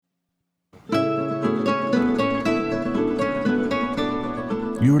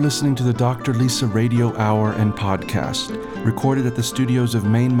You are listening to the Dr. Lisa Radio Hour and Podcast, recorded at the studios of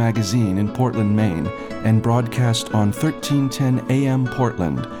Maine Magazine in Portland, Maine, and broadcast on 1310 AM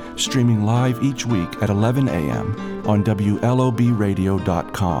Portland, streaming live each week at 11 a.m. on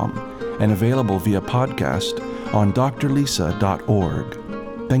WLOBradio.com, and available via podcast on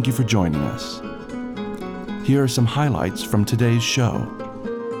drlisa.org. Thank you for joining us. Here are some highlights from today's show.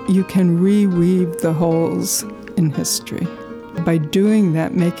 You can reweave the holes in history. By doing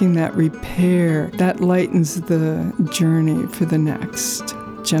that, making that repair, that lightens the journey for the next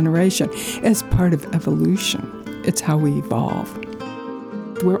generation as part of evolution. It's how we evolve.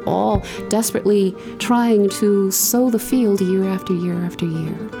 We're all desperately trying to sow the field year after year after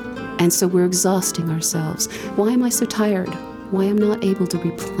year. And so we're exhausting ourselves. Why am I so tired? Why am I not able to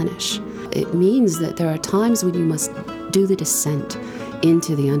replenish? It means that there are times when you must do the descent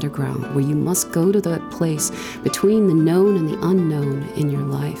into the underground, where you must go to the place between the known and the unknown in your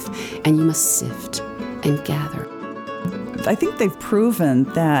life, and you must sift and gather. I think they've proven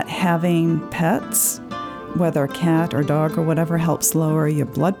that having pets, whether a cat or dog or whatever, helps lower your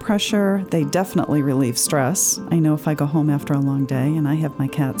blood pressure. They definitely relieve stress. I know if I go home after a long day and I have my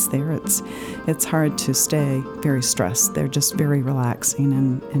cats there, it's hard to stay very stressed. They're just very relaxing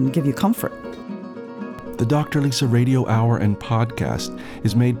and give you comfort. The Dr. Lisa Radio Hour and Podcast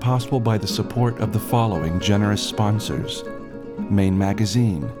is made possible by the support of the following generous sponsors: Maine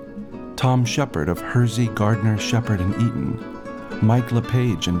Magazine, Tom Shepard of Hersey, Gardner, Shepard & Eaton, Mike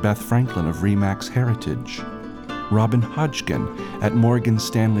LePage and Beth Franklin of Remax Heritage, Robin Hodgkin at Morgan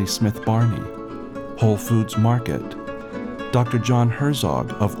Stanley Smith Barney, Whole Foods Market, Dr. John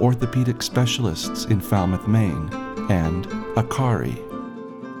Herzog of Orthopedic Specialists in Falmouth, Maine, and Akari.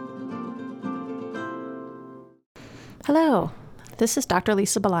 Hello, this is Dr.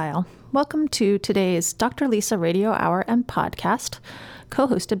 Lisa Belisle. Welcome to today's Dr. Lisa Radio Hour and Podcast,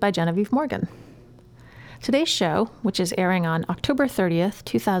 co-hosted by Genevieve Morgan. Today's show, which is airing on October 30th,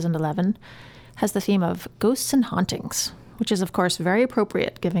 2011, has the theme of ghosts and hauntings, which is, of course, very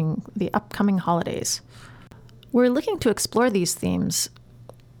appropriate given the upcoming holidays. We're looking to explore these themes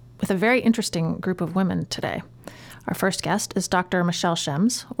with a very interesting group of women today. Our first guest is Dr. Michelle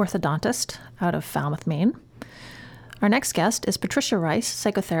Shems, orthodontist out of Falmouth, Maine. Our next guest is Patricia Rice,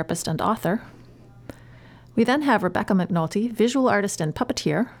 psychotherapist and author. We then have Rebecca McNulty, visual artist and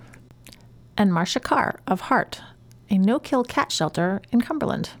puppeteer, and Marcia Carr of Heart, a no-kill cat shelter in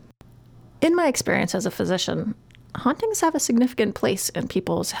Cumberland. In my experience as a physician, hauntings have a significant place in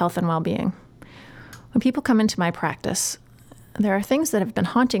people's health and well-being. When people come into my practice, there are things that have been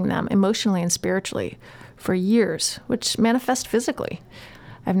haunting them emotionally and spiritually for years, which manifest physically.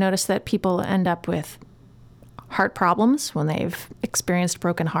 I've noticed that people end up with heart problems when they've experienced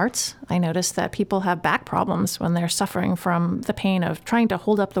broken hearts. I notice that people have back problems when they're suffering from the pain of trying to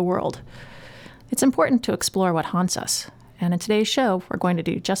hold up the world. It's important to explore what haunts us, and in today's show, we're going to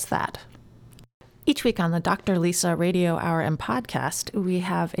do just that. Each week on the Dr. Lisa Radio Hour and Podcast, we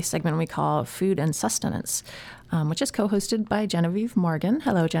have a segment we call Food and Sustenance, which is co-hosted by Genevieve Morgan.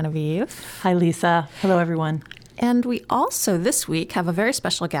 Hello, Genevieve. Hi, Lisa. Hello, everyone. And we also, this week, have a very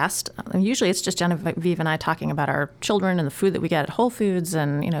special guest. Usually it's just Genevieve and I talking about our children and the food that we get at Whole Foods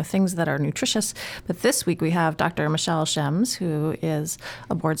and, things that are nutritious. But this week we have Dr. Michelle Shems, who is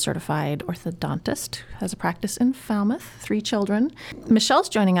a board-certified orthodontist, who has a practice in Falmouth, 3 children. Michelle's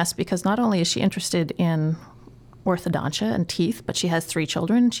joining us because not only is she interested in orthodontia and teeth, but she has 3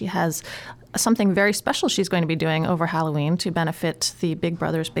 children. She has something very special she's going to be doing over Halloween to benefit the Big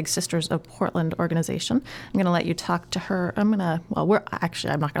Brothers Big Sisters of Portland organization. I'm going to let you talk to her. I'm not going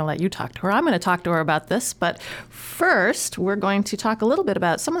to let you talk to her. I'm going to talk to her about this. But first, we're going to talk a little bit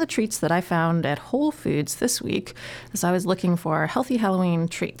about some of the treats that I found at Whole Foods this week as I was looking for healthy Halloween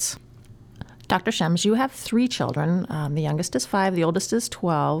treats. Dr. Shems, you have 3 children. The youngest is 5, the oldest is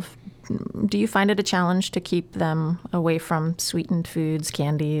 12. Do you find it a challenge to keep them away from sweetened foods,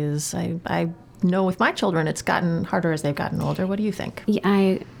 candies? I know with my children it's gotten harder as they've gotten older. What do you think? Yeah,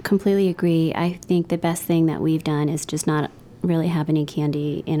 I completely agree. I think the best thing that we've done is just not really have any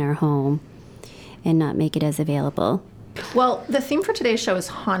candy in our home and not make it as available. Well, the theme for today's show is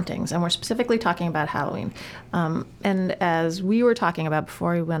hauntings, and we're specifically talking about Halloween. And as we were talking about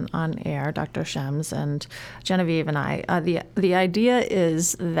before we went on air, Dr. Shems and Genevieve and I, the idea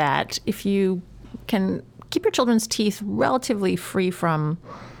is that if you can keep your children's teeth relatively free from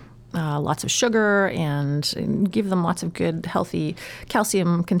lots of sugar and give them lots of good, healthy,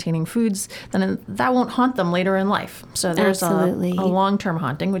 calcium-containing foods, then that won't haunt them later in life. So there's a long-term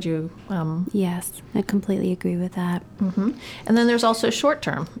haunting. Would you? Yes, I completely agree with that. Mm-hmm. And then there's also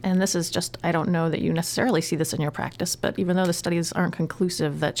short-term. And this is just, I don't know that you necessarily see this in your practice, but even though the studies aren't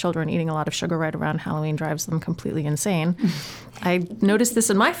conclusive that children eating a lot of sugar right around Halloween drives them completely insane, I noticed this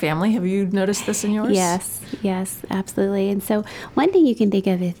in my family. Have you noticed this in yours? Yes, absolutely. And so one thing you can think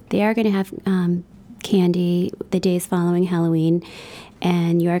of, if they are going to have candy the days following Halloween,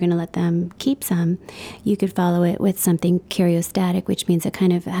 and you are going to let them keep some, you could follow it with something karyostatic, which means it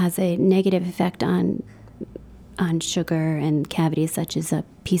kind of has a negative effect on sugar and cavities, such as a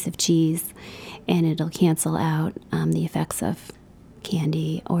piece of cheese, and it'll cancel out the effects of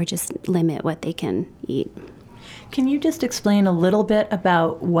candy or just limit what they can eat. Can you just explain a little bit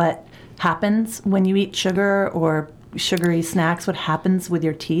about what happens when you eat sugar or sugary snacks? What happens with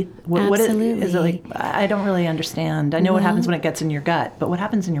your teeth? Absolutely. Is it like, I don't really understand. I know what happens when it gets in your gut, but what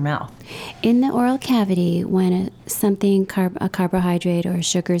happens in your mouth? In the oral cavity, when a carbohydrate or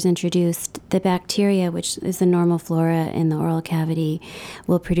sugar is introduced, the bacteria, which is the normal flora in the oral cavity,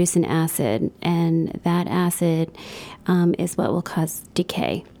 will produce an acid, and that acid is what will cause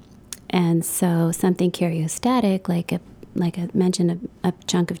decay. And so something karyostatic, like I mentioned, a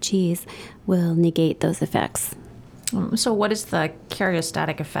chunk of cheese, will negate those effects. So what is the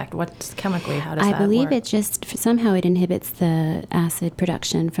karyostatic effect? What's chemically, how does that work? I believe it just, somehow it inhibits the acid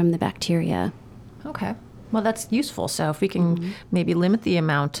production from the bacteria. Okay. Well, that's useful. So if we can maybe limit the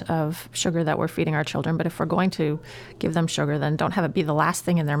amount of sugar that we're feeding our children, but if we're going to give them sugar, then don't have it be the last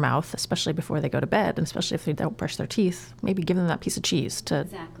thing in their mouth, especially before they go to bed, and especially if they don't brush their teeth. Maybe give them that piece of cheese to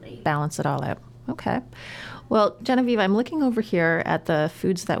balance it all out. Okay. Well, Genevieve, I'm looking over here at the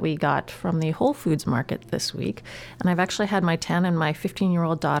foods that we got from the Whole Foods market this week, and I've actually had my 10 and my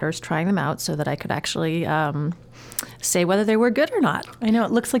 15-year-old daughters trying them out so that I could actually say whether they were good or not. I know,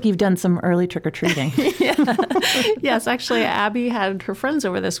 it looks like you've done some early trick-or-treating. Yes, actually, Abby had her friends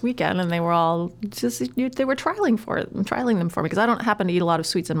over this weekend, and they were all they were trialing them for me, because I don't happen to eat a lot of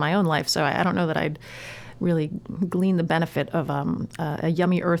sweets in my own life, so I don't know that I'd really glean the benefit of a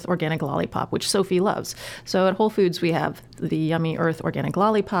Yummy Earth organic lollipop, which Sophie loves. So at Whole Foods, we have the Yummy Earth organic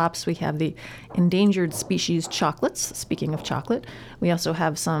lollipops. We have the endangered species chocolates, speaking of chocolate. We also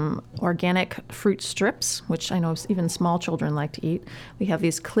have some organic fruit strips, which I know even small children like to eat. We have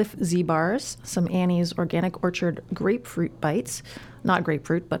these Cliff Z bars, some Annie's Organic Orchard grapefruit bites. Not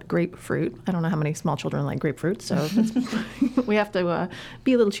grapefruit, but grapefruit. I don't know how many small children like grapefruit, so we have to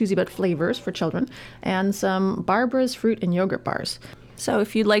be a little choosy about flavors for children. And some Barbara's fruit and yogurt bars. So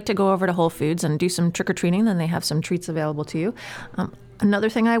if you'd like to go over to Whole Foods and do some trick-or-treating, then they have some treats available to you. Another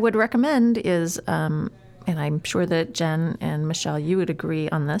thing I would recommend is, and I'm sure that Jen and Michelle, you would agree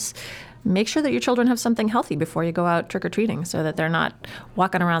on this, make sure that your children have something healthy before you go out trick-or-treating so that they're not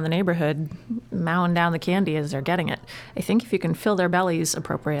walking around the neighborhood mowing down the candy as they're getting it. I think if you can fill their bellies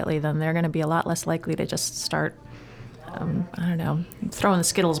appropriately, then they're going to be a lot less likely to just start, throwing the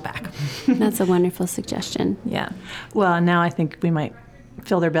Skittles back. That's a wonderful suggestion. Yeah. Well, now I think we might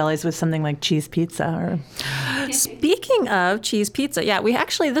fill their bellies with something like cheese pizza. Speaking of cheese pizza,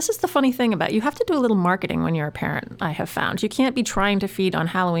 this is the funny thing about it. You have to do a little marketing when you're a parent, I have found. You can't be trying to feed on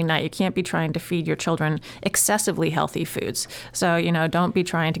Halloween night. You can't be trying to feed your children excessively healthy foods. So, don't be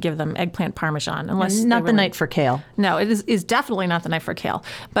trying to give them eggplant parmesan. Unless not the night for kale. No, it is definitely not the night for kale.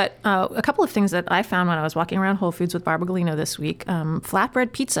 But a couple of things that I found when I was walking around Whole Foods with Barbara Galino this week,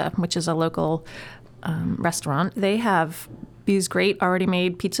 Flatbread Pizza, which is a local restaurant, they have these great already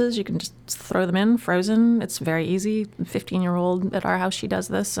made pizzas. You can just throw them in frozen. It's very easy. 15-year-old at our house, she does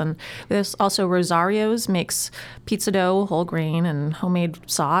this. And there's also Rosario's makes pizza dough, whole grain, and homemade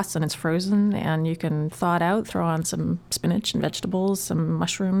sauce, and it's frozen. And you can thaw it out, throw on some spinach and vegetables, some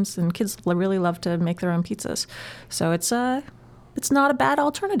mushrooms, and kids really love to make their own pizzas. So it's not a bad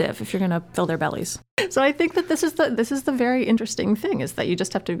alternative if you're going to fill their bellies. So I think that this is the very interesting thing, is that you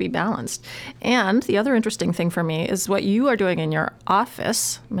just have to be balanced. And the other interesting thing for me is what you are doing in your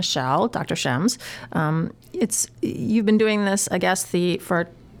office, Michelle, Dr. Shems. You've been doing this, I guess, for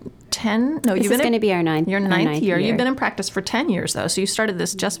 10. No, this is going to be our ninth year. You've been in practice for 10 years, though. So you started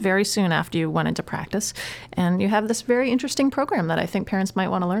this just very soon after you went into practice, and you have this very interesting program that I think parents might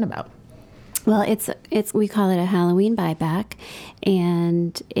want to learn about. Well, we call it a Halloween buyback,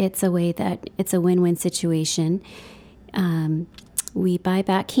 and it's a way that it's a win-win situation. We buy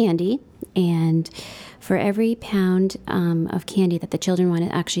back candy, and for every pound of candy that the children want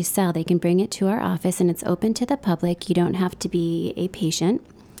to actually sell, they can bring it to our office, and it's open to the public. You don't have to be a patient.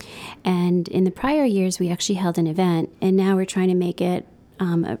 And in the prior years, we actually held an event, and now we're trying to make it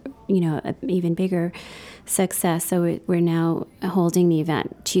an even bigger success. So we're now holding the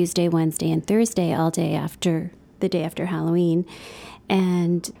event Tuesday, Wednesday, and Thursday, all day after the day after Halloween.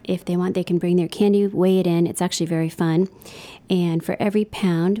 And if they want, they can bring their candy, weigh it in. It's actually very fun. And for every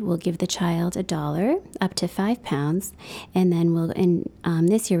pound, we'll give the child $1, up to 5 pounds. And then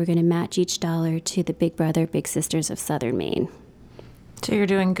this year, we're going to match each dollar to the Big Brother, Big Sisters of Southern Maine. So you're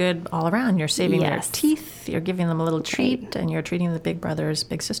doing good all around. You're saving Yes. their teeth, you're giving them a little treat, Right. and you're treating the Big Brothers,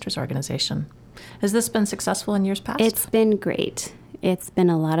 Big Sisters organization. Has this been successful in years past? It's been great. It's been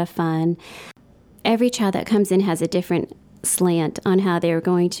a lot of fun. Every child that comes in has a different slant on how they're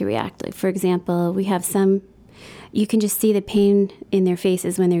going to react. Like, for example, we have some, you can just see the pain in their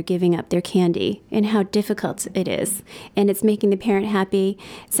faces when they're giving up their candy and how difficult it is. And it's making the parent happy.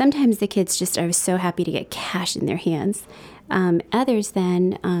 Sometimes the kids just are so happy to get cash in their hands. Others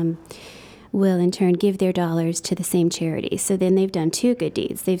then will in turn give their dollars to the same charity. So then they've done two good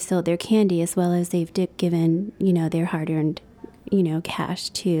deeds. They've sold their candy as well as they've given, their hard-earned, cash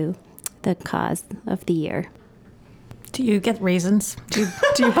to the cause of the year. Do you get raisins? Do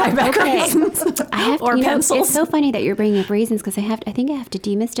you buy back raisins? I have, or pencils? It's so funny that you're bringing up raisins because I think I have to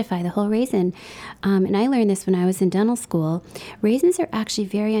demystify the whole raisin. And I learned this when I was in dental school. Raisins are actually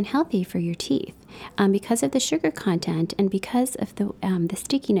very unhealthy for your teeth because of the sugar content and because of the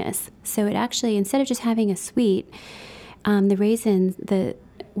stickiness. So it actually, instead of just having a sweet, the raisins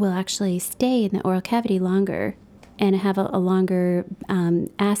will actually stay in the oral cavity longer and have a longer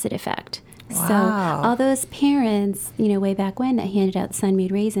acid effect. Wow. So all those parents, way back when that handed out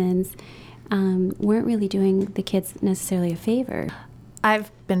Sun-Maid raisins weren't really doing the kids necessarily a favor.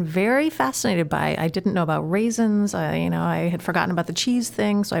 I've been very fascinated by, I didn't know about raisins. I had forgotten about the cheese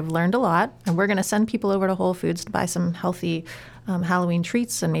thing, so I've learned a lot. And we're going to send people over to Whole Foods to buy some healthy Halloween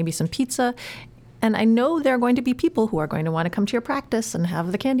treats and maybe some pizza. And I know there are going to be people who are going to want to come to your practice and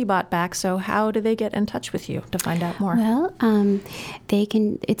have the candy bought back. So how do they get in touch with you to find out more? Well, they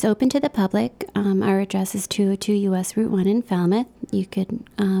can. It's open to the public. Our address is 202 U.S. Route 1 in Falmouth. You could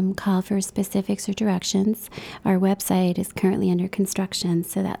call for specifics or directions. Our website is currently under construction,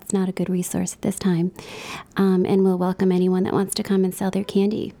 so that's not a good resource at this time. And we'll welcome anyone that wants to come and sell their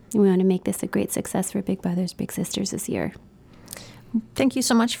candy. We want to make this a great success for Big Brothers Big Sisters this year. Thank you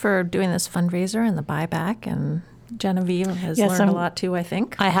so much for doing this fundraiser and the buyback. And Genevieve has learned a lot too, I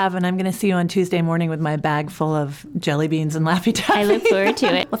think. I have, and I'm going to see you on Tuesday morning with my bag full of jelly beans and Laffy Taffy. I look forward to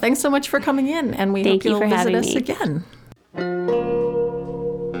it. Well, thanks so much for coming in, and we Thank hope you you'll for visit having us me. again.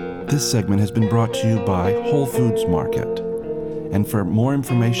 This segment has been brought to you by Whole Foods Market. And for more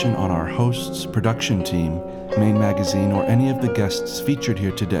information on our hosts, production team, Maine Magazine, or any of the guests featured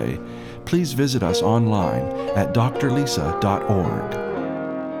here today, please visit us online at drlisa.org.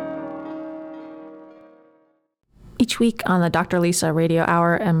 Each week on the Dr. Lisa Radio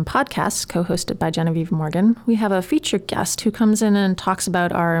Hour and podcast, co-hosted by Genevieve Morgan, we have a featured guest who comes in and talks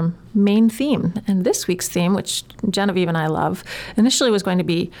about our main theme. And this week's theme, which Genevieve and I love, initially was going to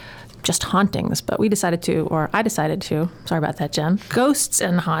be just hauntings, but I decided to, sorry about that, Jen, ghosts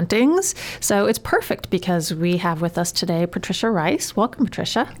and hauntings. So it's perfect because we have with us today Patricia Rice. Welcome,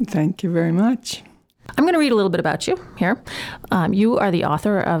 Patricia. Thank you very much. I'm going to read a little bit about you here. You are the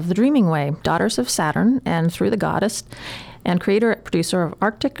author of The Dreaming Way, Daughters of Saturn, and Through the Goddess, and creator-producer of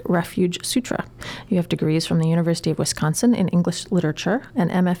Arctic Refuge Sutra. You have degrees from the University of Wisconsin in English Literature, an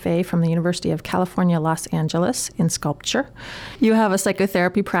MFA from the University of California, Los Angeles in Sculpture. You have a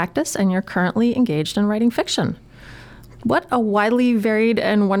psychotherapy practice, and you're currently engaged in writing fiction. What a widely varied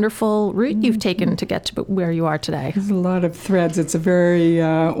and wonderful route you've taken to get to where you are today. There's a lot of threads. It's a very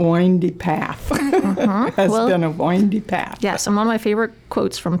windy path. Has been a windy path. Yes, and one of my favorite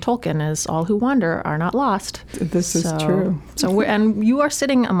quotes from Tolkien is, "All who wander are not lost." This is true. And you are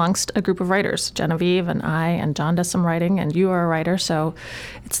sitting amongst a group of writers. Genevieve and I, and John does some writing, and you are a writer, so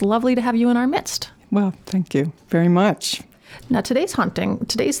it's lovely to have you in our midst. Well, thank you very much. Now, today's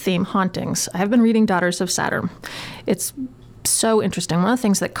theme, hauntings. I have been reading Daughters of Saturn. It's so interesting. One of the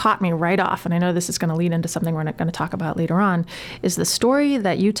things that caught me right off, and I know this is going to lead into something we're not going to talk about later on, is the story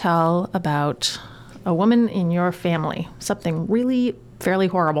that you tell about a woman in your family. Something really fairly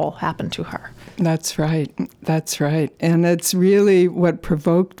horrible happened to her. That's right. That's right. And it's really what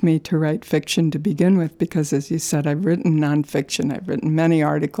provoked me to write fiction to begin with, because as you said, I've written nonfiction. I've written many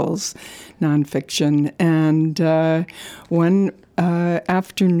articles, nonfiction. And one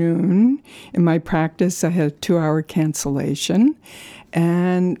afternoon in my practice, I had a 2-hour cancellation.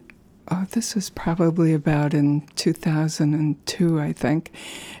 And this was probably about in 2002, I think.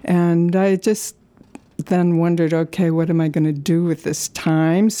 And I just then wondered, okay, what am I going to do with this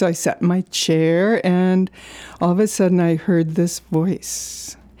time? So I sat in my chair, and all of a sudden I heard this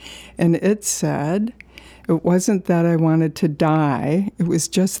voice. And it said, it wasn't that I wanted to die. It was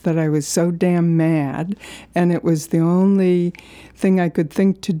just that I was so damn mad, and it was the only thing I could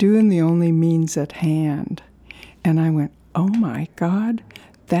think to do and the only means at hand. And I went, oh my God,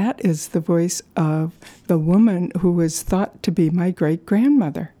 that is the voice of the woman who was thought to be my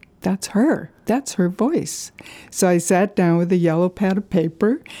great-grandmother. That's her. That's her voice. So I sat down with a yellow pad of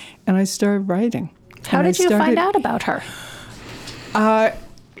paper, and I started writing. How did you find out about her?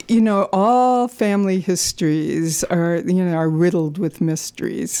 All family histories are riddled with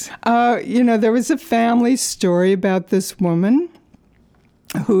mysteries. There was a family story about this woman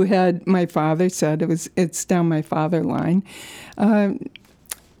who had, my father said, it's down my father line,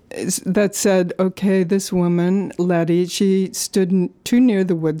 that said, okay, this woman, Letty, she stood too near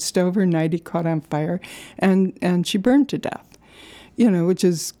the wood stove. Her nightie caught on fire, and she burned to death, which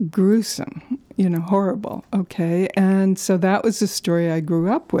is gruesome, horrible, okay? And so that was the story I grew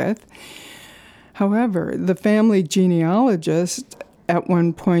up with. However, the family genealogist at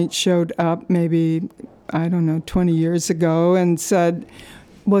one point showed up maybe, 20 years ago and said,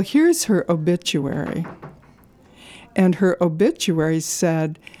 well, here's her obituary. And her obituary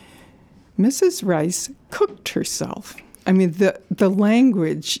said, Mrs. Rice cooked herself. I mean, the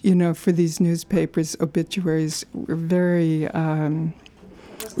language, for these newspapers' obituaries were very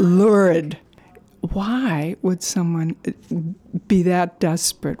lurid. Why would someone be that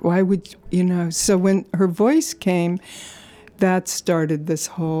desperate? Why would, So when her voice came, that started this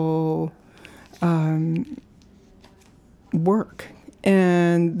whole work.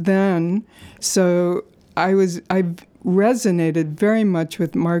 And then, so I resonated very much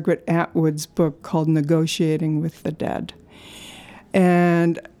with Margaret Atwood's book called Negotiating with the Dead.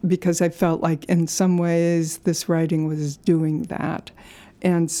 And because I felt like in some ways this writing was doing that.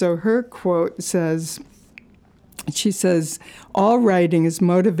 And so her quote says, she says, all writing is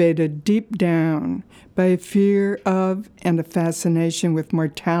motivated deep down by a fear of and a fascination with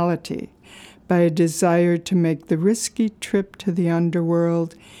mortality, by a desire to make the risky trip to the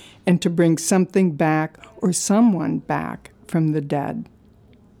underworld and to bring something back or someone back from the dead.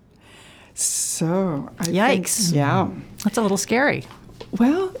 So, Yikes. Yeah. That's a little scary.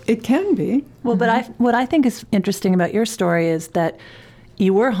 Well, it can be. Well, but what I think is interesting about your story is that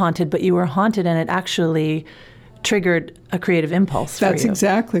you were haunted, but you were haunted and it actually triggered a creative impulse for you. That's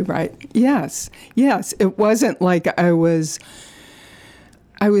exactly right. Yes. Yes. It wasn't like I was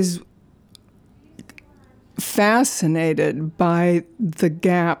fascinated by the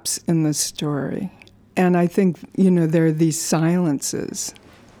gaps in the story. And I think, there are these silences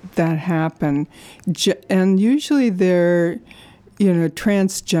that happen. And usually they're,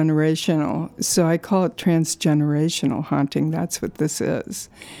 transgenerational. So I call it transgenerational haunting. That's what this is.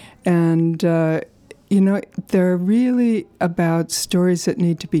 And, they're really about stories that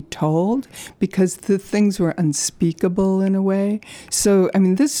need to be told because the things were unspeakable in a way. So,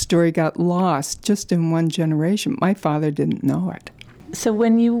 this story got lost just in one generation. My father didn't know it. So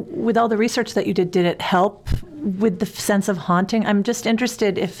with all the research that you did it help with the sense of haunting? I'm just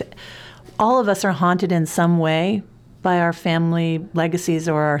interested if all of us are haunted in some way by our family legacies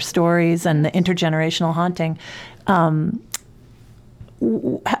or our stories and the intergenerational haunting.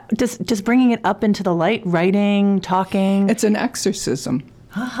 Does bringing it up into the light, writing, talking? It's an exorcism.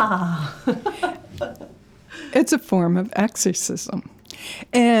 It's a form of exorcism.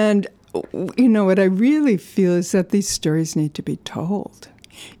 And, what I really feel is that these stories need to be told.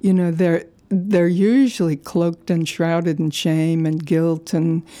 They're usually cloaked and shrouded in shame and guilt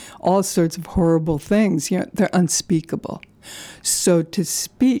and all sorts of horrible things. They're unspeakable. So to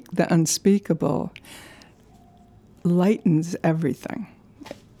speak the unspeakable lightens everything.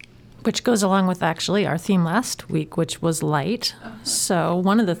 Which goes along with actually our theme last week, which was light. So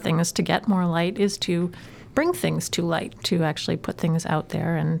one of the things to get more light is to bring things to light, to actually put things out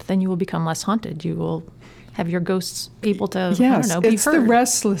there, and then you will become less haunted. You will have your ghosts able to, be heard. Yes, it's the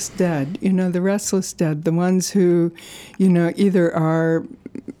restless dead, the restless dead, the ones who, either are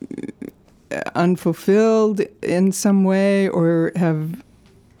unfulfilled in some way or have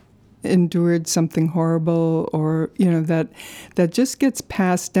endured something horrible or, that just gets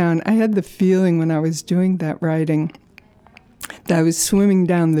passed down. I had the feeling when I was doing that writing that I was swimming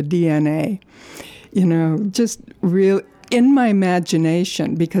down the DNA, just real in my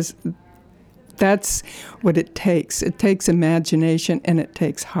imagination, because that's what it takes. It takes imagination and it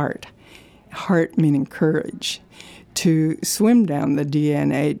takes heart. Heart meaning courage. To swim down the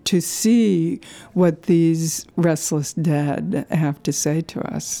DNA, to see what these restless dead have to say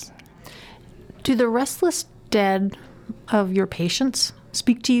to us. Do the restless dead of your patients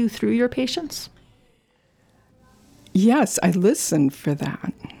speak to you through your patients? Yes, I listen for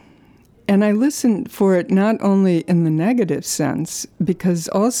that. And I listen for it not only in the negative sense, because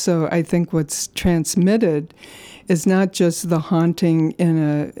also I think what's transmitted is not just the haunting in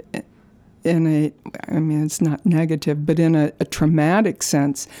a I mean, it's not negative, but in a traumatic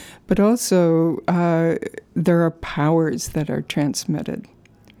sense, but also there are powers that are transmitted.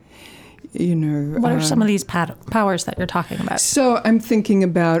 What are some of these powers that you're talking about? So I'm thinking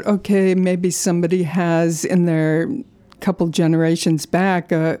about, okay, maybe somebody has in their couple generations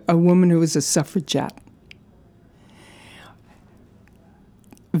back a woman who was a suffragette.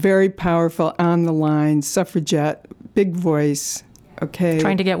 Very powerful, on the line, suffragette, big voice, okay.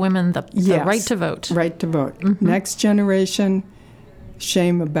 Trying to get women the right to vote. Right to vote. Mm-hmm. Next generation,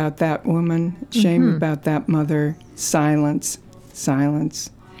 shame about that woman, shame about that mother, silence.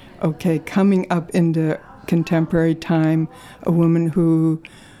 Okay, coming up into contemporary time, a woman who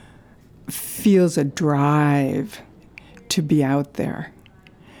feels a drive to be out there,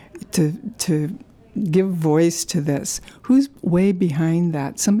 to give voice to this. Who's way behind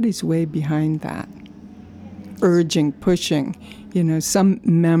that? Somebody's way behind that. Urging, pushing, some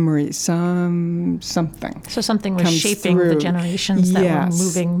memory, something. So something was shaping the generations that were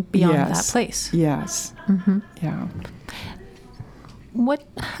moving beyond that place. Yes. Mm-hmm. Yeah.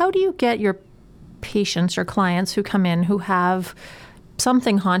 How do you get your patients or clients who come in who have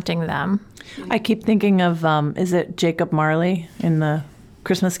something haunting them? I keep thinking of, is it Jacob Marley in the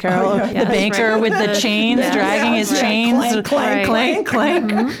Christmas Carol? The banker with the chains, dragging his chains. Clank.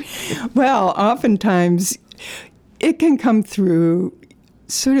 Mm-hmm. Well, oftentimes it can come through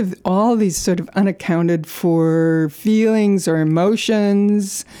sort of all these sort of unaccounted for feelings or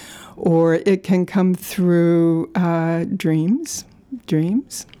emotions, or it can come through dreams.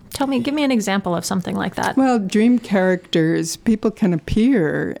 Give me an example of something like that. Well, dream characters, people can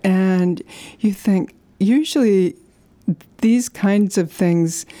appear, and you think, usually these kinds of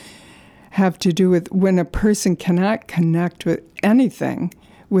things have to do with when a person cannot connect with anything,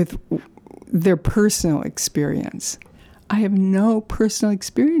 with their personal experience. I have no personal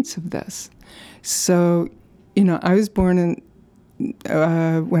experience of this. So, I was born in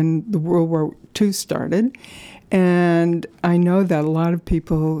when the World War II started, and I know that a lot of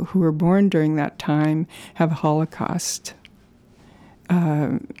people who were born during that time have Holocaust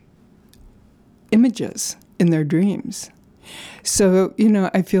images in their dreams. So,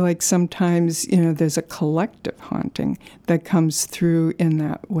 I feel like sometimes, there's a collective haunting that comes through in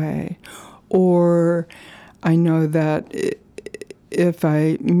that way. Or I know that if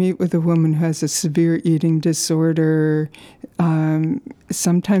I meet with a woman who has a severe eating disorder,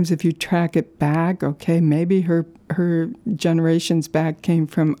 sometimes if you track it back, okay, maybe her generations back came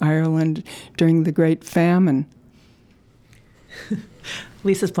from Ireland during the Great Famine.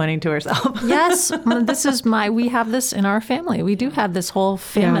 Lisa's pointing to herself. Yes, we have this in our family. We do have this whole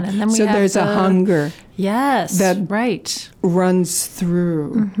famine. Yeah. And then we so have there's a hunger. Yes, that right. runs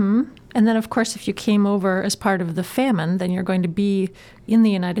through. Mm-hmm. And then, of course, if you came over as part of the famine, then you're going to be in the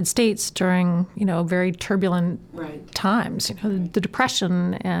United States during, very turbulent times. The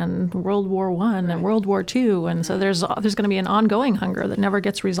Depression and World War I and World War II. And so there's going to be an ongoing hunger that never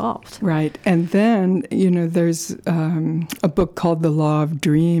gets resolved. Right. And then, there's a book called The Law of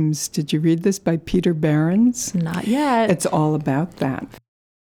Dreams. Did you read this by Peter Behrens? Not yet. It's all about that.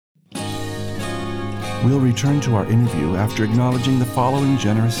 We'll return to our interview after acknowledging the following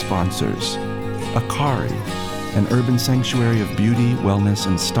generous sponsors. Akari, an urban sanctuary of beauty, wellness,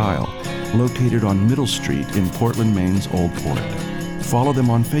 and style, located on Middle Street in Portland, Maine's Old Port. Follow them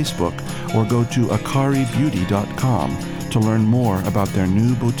on Facebook or go to akaribeauty.com to learn more about their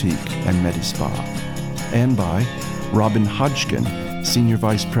new boutique and Medispa. And by Robin Hodgkin, Senior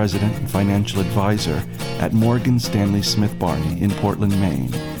Vice President and Financial Advisor at Morgan Stanley Smith Barney in Portland,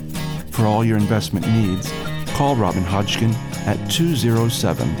 Maine. For all your investment needs, call Robin Hodgkin at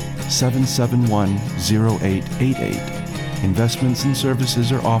 207-771-0888. Investments and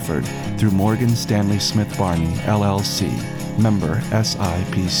services are offered through Morgan Stanley Smith Barney, LLC, member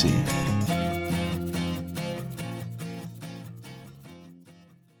SIPC.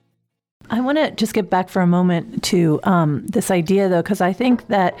 I want to just get back for a moment to this idea, though, because I think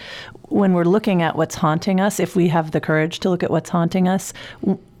that when we're looking at what's haunting us, if we have the courage to look at what's haunting us,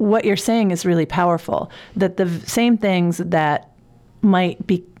 what you're saying is really powerful, that the same things that might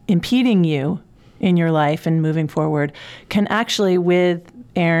be impeding you in your life and moving forward can actually, with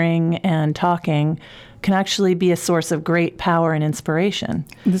airing and talking, can actually be a source of great power and inspiration.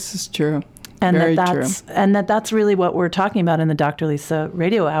 This is true. And Very that's true. and that's really what we're talking about in the Dr. Lisa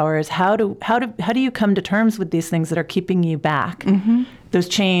Radio Hour is how do you come to terms with these things that are keeping you back, those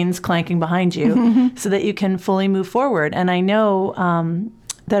chains clanking behind you, so that you can fully move forward. And I know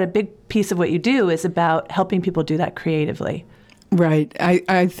that a big piece of what you do is about helping people do that creatively. Right.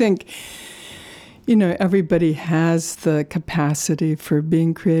 I think, you know, everybody has the capacity for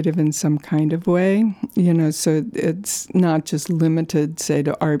being creative in some kind of way, you know, so it's not just limited, say,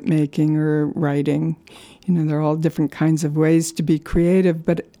 to art making or writing. You know, there are all different kinds of ways to be creative.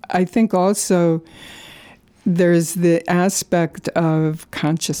 But I think also there's the aspect of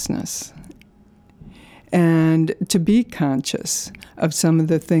consciousness and to be conscious of some of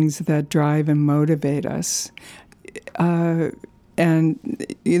the things that drive and motivate us. And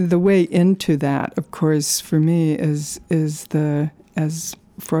the way into that, of course, for me is the, as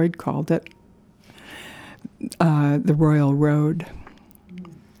Freud called it, the royal road,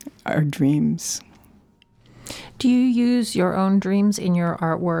 our dreams. Do you use your own dreams in your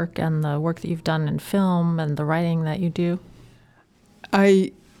artwork and the work that you've done in film and the writing that you do?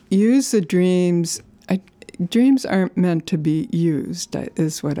 I use the dreams. Dreams aren't meant to be used,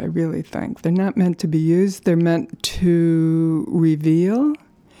 is what I really think. They're not meant to be used. They're meant to reveal.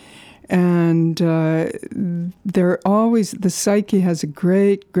 And they're always, the psyche has a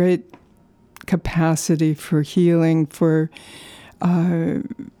great, great capacity for healing, for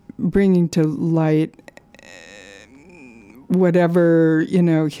bringing to light whatever, you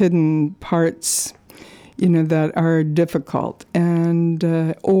know, hidden parts, you know, that are difficult and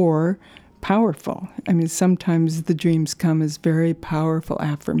or powerful. I mean, sometimes the dreams come as very powerful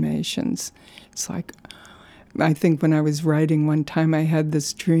affirmations. It's like, I think when I was writing one time, I had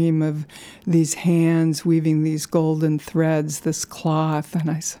this dream of these hands weaving these golden threads, this cloth,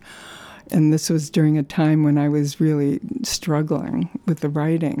 and this was during a time when I was really struggling with the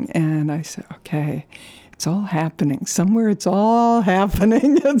writing. And I said, okay, it's all happening. Somewhere it's all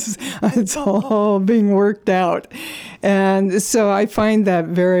happening. It's all being worked out. And so I find that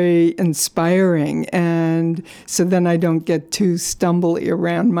very inspiring. And so then I don't get too stumbly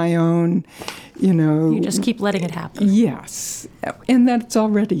around my own, you know. You just keep letting it happen. Yes. And that's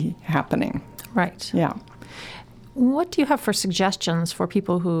already happening. Right. Yeah. What do you have for suggestions for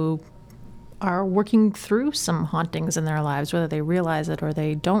people who are working through some hauntings in their lives, whether they realize it or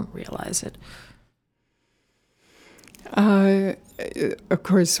they don't realize it? Of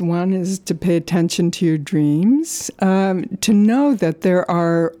course, one is to pay attention to your dreams, to know that there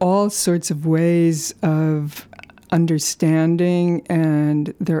are all sorts of ways of understanding,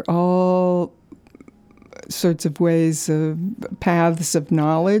 and there are all sorts of ways of paths of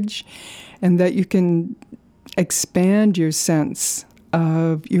knowledge, and that you can expand your sense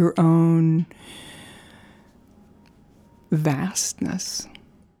of your own vastness.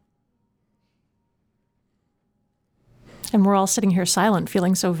 And we're all sitting here silent,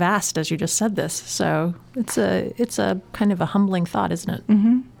 feeling so vast as you just said this. So it's a kind of a humbling thought, isn't it?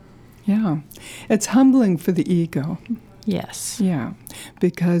 Mm-hmm. Yeah. It's humbling for the ego. Yes. Yeah.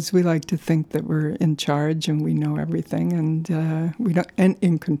 Because we like to think that we're in charge and we know everything and we don't, and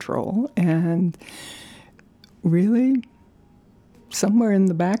in control. And really, somewhere in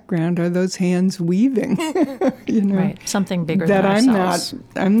the background are those hands weaving, you know. Right. Something bigger that than ourselves.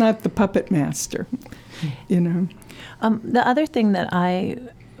 I'm not the puppet master, you know. The other thing that I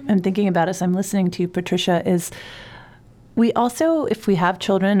am thinking about as I'm listening to you, Patricia, is we also, if we have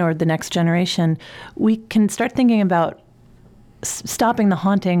children or the next generation, we can start thinking about stopping the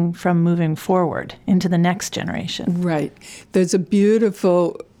haunting from moving forward into the next generation. Right. There's a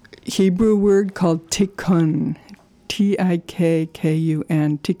beautiful Hebrew word called tikkun,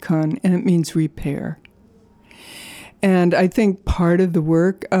 Tikkun, tikkun, and it means repair. And I think part of the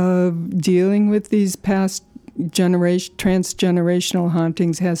work of dealing with these past transgenerational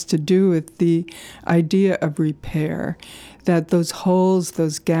hauntings has to do with the idea of repair, that those holes,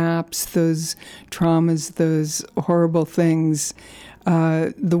 those gaps, those traumas, those horrible things,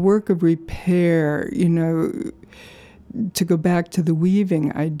 the work of repair, you know, to go back to the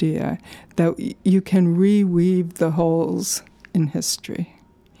weaving idea, that you can reweave the holes in history.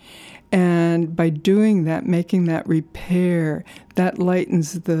 And by doing that, making that repair, that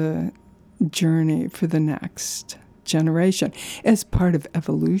lightens the journey for the next generation as part of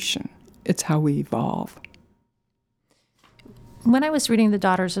evolution. It's how we evolve. When I was reading The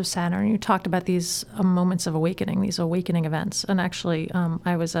Daughters of Saturn, you talked about these moments of awakening, these awakening events. And actually,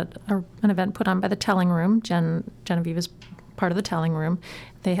 I was at an event put on by the Telling Room. Genevieve is part of the Telling Room.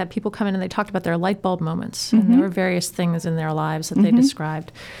 They had people come in and they talked about their light bulb moments. Mm-hmm. And there were various things in their lives that they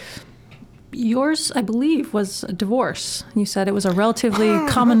described. Yours, I believe, was a divorce. You said it was a relatively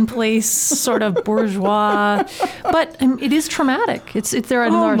commonplace sort of bourgeois, but it is traumatic. There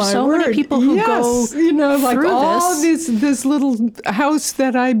are so many people who go like through all this. this little house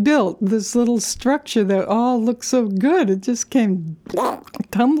that I built, this little structure that all looked so good, it just came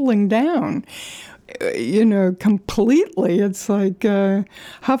tumbling down. Completely. It's like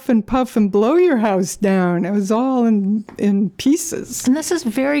huff and puff and blow your house down. It was all in pieces. And this is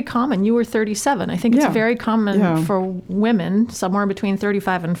very common. You were 37. I think it's very common for women, somewhere between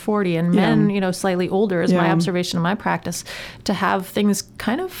 35 and 40, and men, slightly older, is my observation in my practice, to have things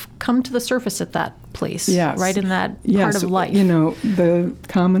kind of come to the surface at that place, right in that part of life. The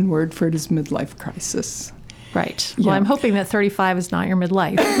common word for it is midlife crisis. Right. Well, I'm hoping that 35 is not your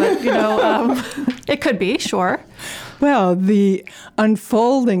midlife, but, it could be, sure. Well, the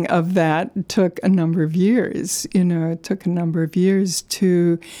unfolding of that took a number of years. It took a number of years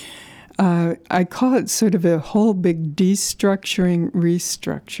to, I call it sort of a whole big destructuring,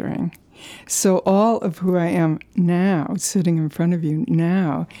 restructuring. So all of who I am now, sitting in front of you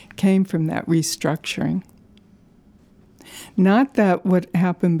now, came from that restructuring. Not that what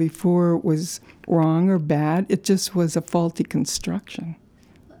happened before was wrong or bad, it just was a faulty construction.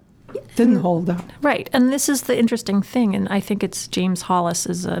 Didn't hold up. Right, and this is the interesting thing, and I think it's James Hollis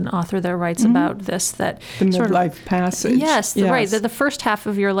is an author that writes about this, that the midlife passage. Yes, right, that the first half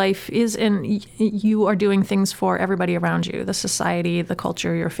of your life is you are doing things for everybody around you, the society, the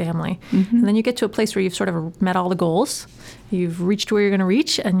culture, your family. And then you get to a place where you've sort of met all the goals, you've reached where you're going to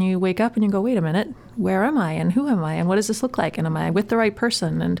reach, and you wake up and you go, wait a minute, where am I, and who am I, and what does this look like, and am I with the right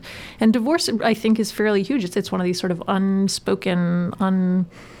person? And divorce, I think, is fairly huge. It's one of these sort of unspoken,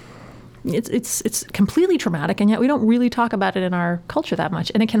 It's completely traumatic, and yet we don't really talk about it in our culture that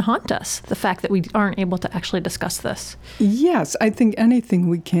much. And it can haunt us, the fact that we aren't able to actually discuss this. Yes, I think anything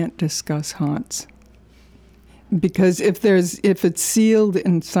we can't discuss haunts. Because if it's sealed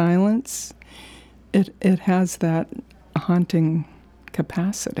in silence, it has that haunting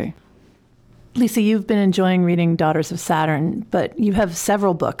capacity. Lisa, you've been enjoying reading Daughters of Saturn, but you have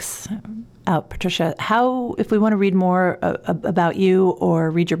several books out. Patricia, if we want to read more about you or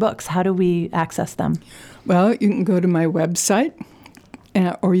read your books, how do we access them? Well, you can go to my website,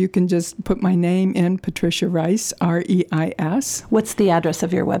 or you can just put my name in, Patricia Rice, R-E-I-S. What's the address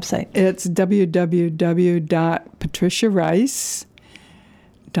of your website? It's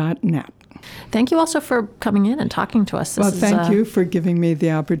www.patriciarice.net. Thank you also for coming in and talking to us. Thank you for giving me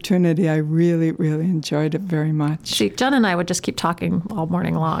the opportunity. I really, really enjoyed it very much. Jen and I would just keep talking all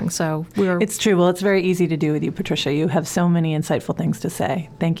morning long, so It's true. Well, it's very easy to do with you, Patricia. You have so many insightful things to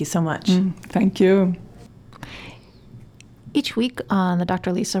say. Thank you so much. Thank you. Each week on the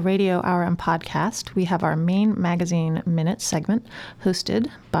Dr. Lisa Radio Hour and Podcast, we have our Maine Magazine Minute segment hosted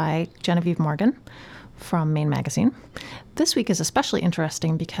by Genevieve Morgan from Maine Magazine. This week is especially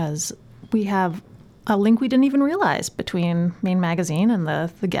interesting because we have a link we didn't even realize between Maine Magazine and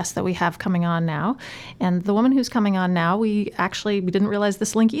the guest that we have coming on now. And the woman who's coming on now, we didn't realize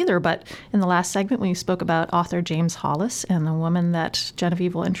this link either, but in the last segment we spoke about author James Hollis, and the woman that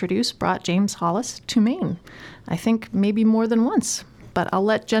Genevieve will introduce brought James Hollis to Maine. I think maybe more than once. But I'll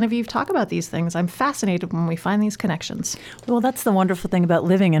let Genevieve talk about these things. I'm fascinated when we find these connections. Well, that's the wonderful thing about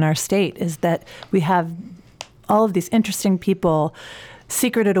living in our state, is that we have all of these interesting people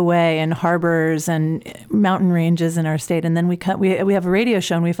secreted away in harbors and mountain ranges in our state. And then we have a radio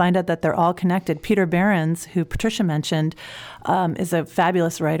show and we find out that they're all connected. Peter Behrens, who Patricia mentioned, is a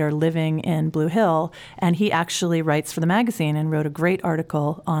fabulous writer living in Blue Hill. And he actually writes for the magazine and wrote a great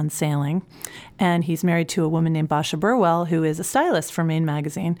article on sailing. And he's married to a woman named Basha Burwell, who is a stylist for Maine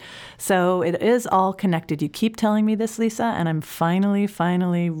Magazine. So it is all connected. You keep telling me this, Lisa, and I'm finally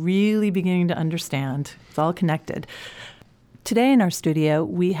really beginning to understand. It's all connected. Today in our studio,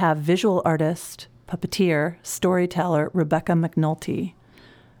 we have visual artist, puppeteer, storyteller, Rebecca McNulty.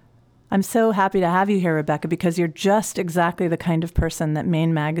 I'm so happy to have you here, Rebecca, because you're just exactly the kind of person that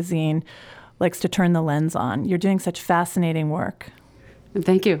Maine Magazine likes to turn the lens on. You're doing such fascinating work.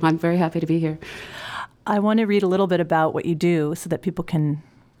 Thank you. I'm very happy to be here. I want to read a little bit about what you do so that people can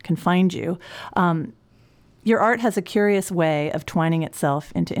find you. Your art has a curious way of twining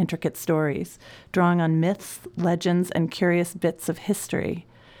itself into intricate stories, drawing on myths, legends, and curious bits of history.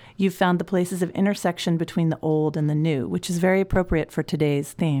 You've found the places of intersection between the old and the new, which is very appropriate for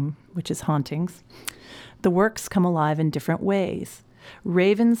today's theme, which is hauntings. The works come alive in different ways.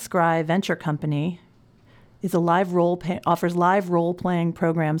 Raven Scry Venture Company is offers live role-playing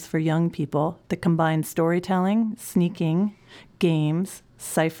programs for young people that combine storytelling, sneaking, games,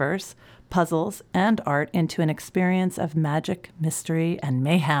 ciphers, puzzles, and art into an experience of magic, mystery, and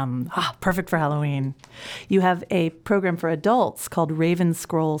mayhem. Perfect for Halloween. You have a program for adults called Raven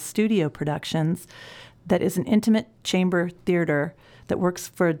Scroll Studio Productions that is an intimate chamber theater that works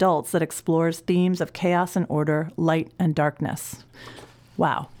for adults that explores themes of chaos and order, light and darkness.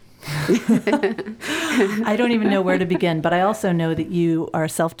 Wow. I don't even know where to begin, but I also know that you are a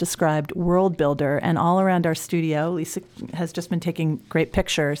self-described world builder, and all around our studio, Lisa has just been taking great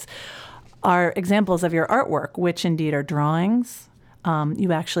pictures, are examples of your artwork, which indeed are drawings.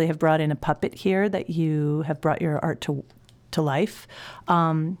 You actually have brought in a puppet here that you have brought your art to life.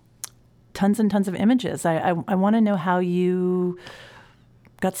 Tons and tons of images. I want to know how you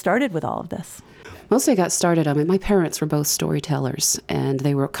got started with all of this. Mostly I got started, my parents were both storytellers, and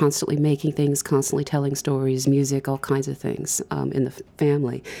they were constantly making things, constantly telling stories, music, all kinds of things in the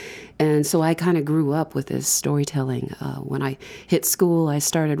family. And so I kind of grew up with this storytelling. When I hit school, I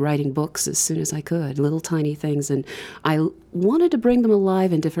started writing books as soon as I could, little tiny things, and I wanted to bring them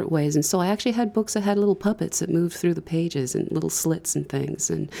alive in different ways. And so I actually had books that had little puppets that moved through the pages and little slits and things,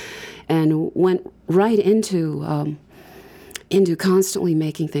 and went right into constantly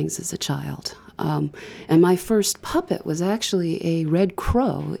making things as a child. And my first puppet was actually a red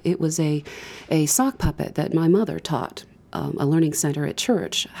crow. It was a sock puppet that my mother taught a learning center at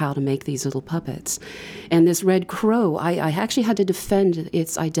church how to make these little puppets. And this red crow, I actually had to defend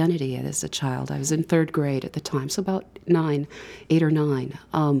its identity as a child. I was in 3rd grade at the time, so about 8 or 9.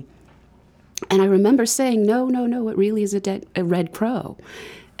 And I remember saying, no, it really is a red crow.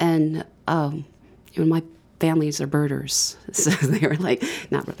 And my families are birders. So they were like,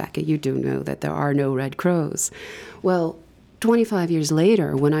 now, Rebecca, you do know that there are no red crows. Well, 25 years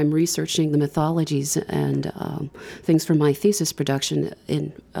later, when I'm researching the mythologies and things for my thesis production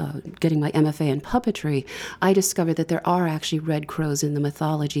in getting my MFA in puppetry, I discovered that there are actually red crows in the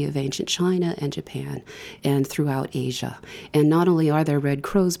mythology of ancient China and Japan and throughout Asia. And not only are there red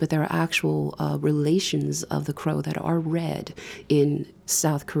crows, but there are actual relations of the crow that are red in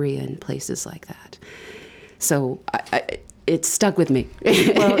South Korea and places like that. So it stuck with me.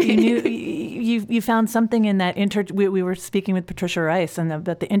 Well, you found something in that we were speaking with Patricia Rice and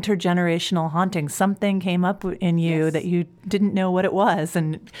about the intergenerational haunting. Something came up in you that you didn't know what it was,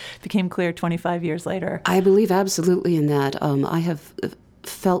 and it became clear 25 years later. I believe absolutely in that. I have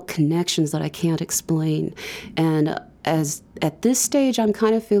felt connections that I can't explain, and as at this stage, I'm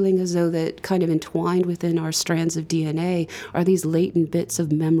kind of feeling as though that kind of entwined within our strands of DNA are these latent bits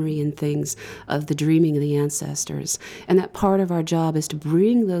of memory and things of the dreaming of the ancestors. And that part of our job is to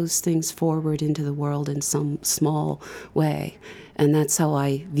bring those things forward into the world in some small way. And that's how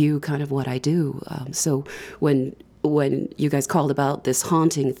I view kind of what I do. So when you guys called about this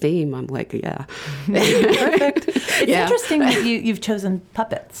haunting theme, I'm like, yeah. Perfect. It's interesting that you've chosen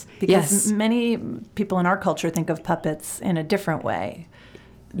puppets, because yes. Many people in our culture think of puppets in a different way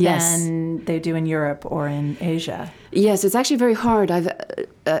than they do in Europe or in Asia. Yes, it's actually very hard.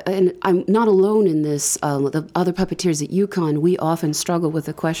 And I'm not alone in this. The other puppeteers at UConn, we often struggle with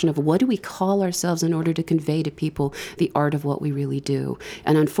the question of what do we call ourselves in order to convey to people the art of what we really do.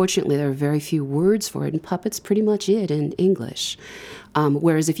 And unfortunately, there are very few words for it, and puppet's pretty much it in English.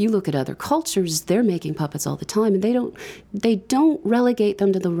 Whereas if you look at other cultures, they're making puppets all the time, and they don't relegate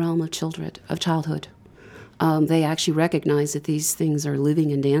them to the realm of childhood. They actually recognize that these things are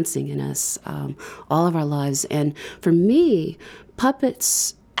living and dancing in us all of our lives. And for me,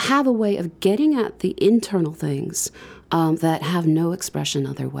 puppets have a way of getting at the internal things that have no expression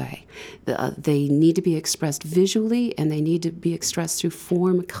other way. They need to be expressed visually, and they need to be expressed through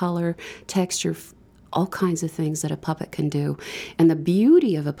form, color, texture, all kinds of things that a puppet can do. And the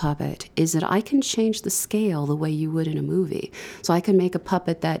beauty of a puppet is that I can change the scale the way you would in a movie. So I can make a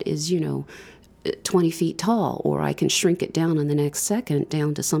puppet that is, 20 feet tall, or I can shrink it down in the next second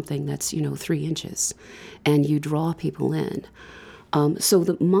down to something that's, 3 inches, and you draw people in.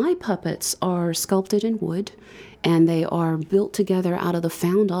 So my puppets are sculpted in wood, and they are built together out of the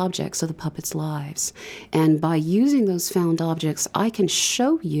found objects of the puppets' lives. And by using those found objects, I can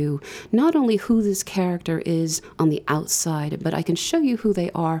show you not only who this character is on the outside, but I can show you who they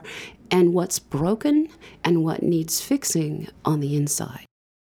are and what's broken and what needs fixing on the inside.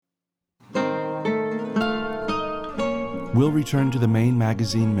 We'll return to the Maine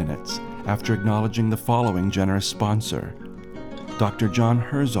Magazine Minutes after acknowledging the following generous sponsor: Dr. John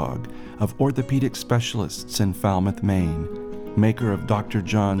Herzog of Orthopedic Specialists in Falmouth, Maine, maker of Dr.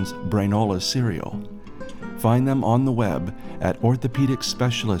 John's Brainola cereal. Find them on the web at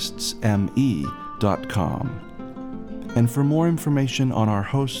orthopedicspecialistsme.com. And for more information on our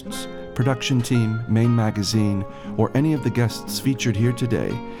hosts, production team, Maine Magazine, or any of the guests featured here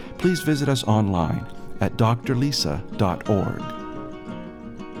today, please visit us online at drlisa.org.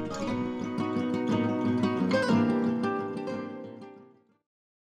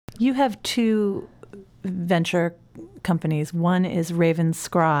 You have two venture companies. One is Raven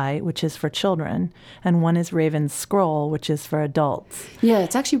Scry, which is for children, and one is Raven Scroll, which is for adults. Yeah,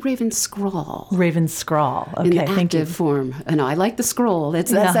 it's actually Raven Scrawl. Raven Scrawl. Okay, in the thank you. active form. And I like the scroll.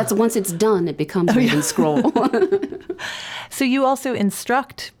 That's once it's done, it becomes Raven Scroll. So you also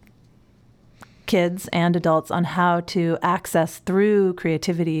instruct kids and adults on how to access through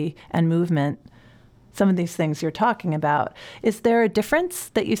creativity and movement some of these things you're talking about. Is there a difference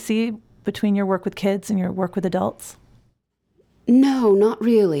that you see between your work with kids and your work with adults? No, not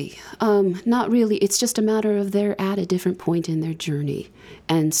really. Not really. It's just a matter of they're at a different point in their journey.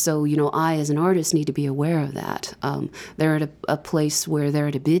 And so, I as an artist need to be aware of that. They're at a place where they're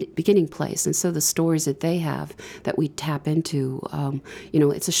at a beginning place. And so the stories that they have that we tap into,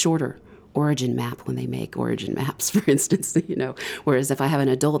 it's a shorter origin map when they make origin maps, for instance, whereas if I have an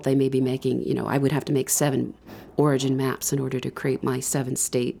adult, they may be making, I would have to make 7 origin maps in order to create my 7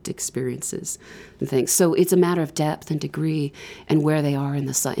 state experiences and things. So it's a matter of depth and degree and where they are in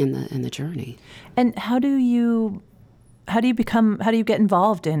the journey. And how do you get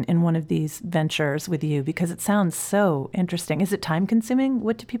involved in one of these ventures with you? Because it sounds so interesting. Is it time consuming?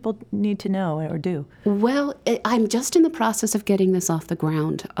 What do people need to know or do? Well, I'm just in the process of getting this off the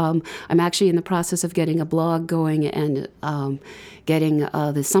ground. I'm actually in the process of getting a blog going, and getting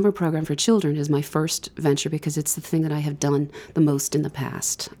the summer program for children is my first venture because it's the thing that I have done the most in the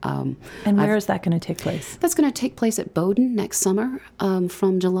past. And where is that going to take place? That's going to take place at Bowdoin next summer,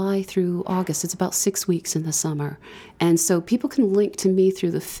 from July through August. It's about 6 weeks in the summer. And so people can link to me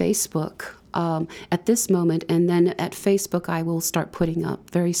through the Facebook at this moment, and then at Facebook I will start putting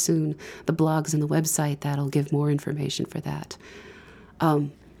up very soon the blogs and the website that'll give more information for that.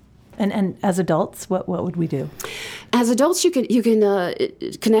 And as adults, what would we do? As adults, you can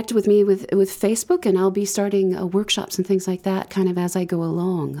connect with me with Facebook, and I'll be starting workshops and things like that kind of as I go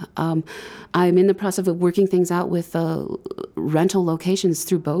along. I'm in the process of working things out with rental locations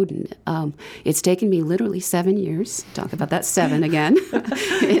through Bowdoin. It's taken me literally 7 years. Talk about that 7 again.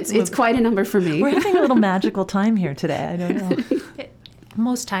 It's quite a number for me. We're having a little magical time here today. I don't know.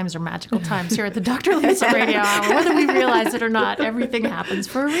 Most times are magical times here at the Dr. Lisa Radio Hour. Whether we realize it or not, everything happens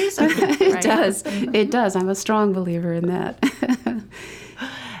for a reason. Right? It does. It does. I'm a strong believer in that.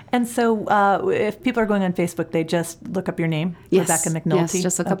 And so if people are going on Facebook, they just look up your name, yes. Rebecca McNulty? Yes,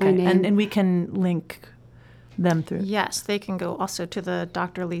 just look up my name. And we can link them through. Yes, they can go also to the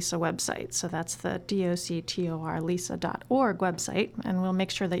Dr. Lisa website. So that's the doctorlisa.org website. And we'll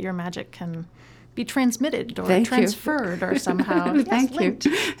make sure that your magic can be transmitted or transferred or somehow. Thank you.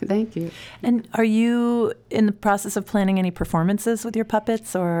 Thank you. And are you in the process of planning any performances with your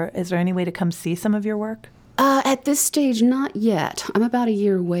puppets, or is there any way to come see some of your work? At this stage, not yet. I'm about a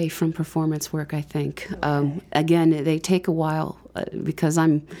year away from performance work, I think. Again, they take a while because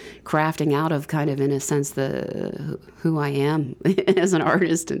I'm crafting out of kind of, in a sense, who I am as an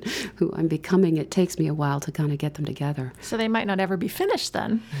artist and who I'm becoming. It takes me a while to kind of get them together. So they might not ever be finished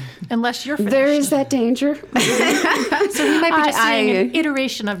then, unless you're finished. There is that danger. So we might be just seeing an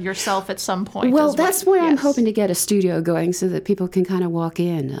iteration of yourself at some point. Well, that's where I'm hoping to get a studio going so that people can kind of walk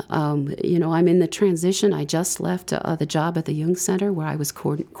in. I'm in the transition. I just left the job at the Jung Center where I was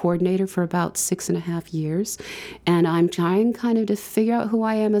coordinator for about 6.5 years. And I'm trying kind of to figure out who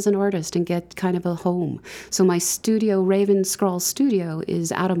I am as an artist and get kind of a home. So my studio, Raven Scrawl Studio,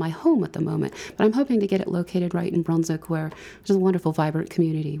 is out of my home at the moment. But I'm hoping to get it located right in Brunswick, where there's a wonderful, vibrant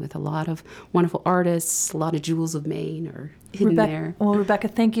community with a lot of wonderful artists, a lot of jewels of Maine are hidden there. Well, Rebecca,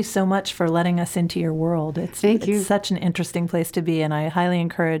 thank you so much for letting us into your world. It's such an interesting place to be, and I highly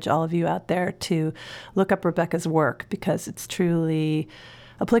encourage all of you out there to look up Rebecca's work because it's truly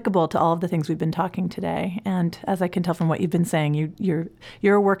applicable to all of the things we've been talking today. And as I can tell from what you've been saying,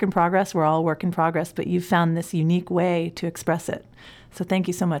 you're a work in progress. We're all a work in progress, but you've found this unique way to express it. So thank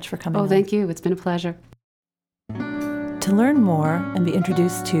you so much for coming. Oh, thank you. It's been a pleasure. To learn more and be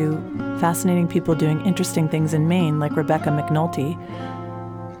introduced to fascinating people doing interesting things in Maine, like Rebecca McNulty,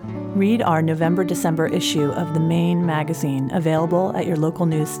 read our November-December issue of the Maine Magazine, available at your local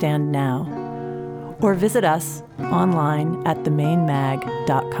newsstand now. Or visit us online at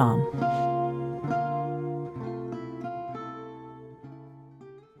themainmag.com.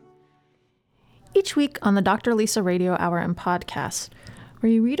 Each week on the Dr. Lisa Radio Hour and Podcast,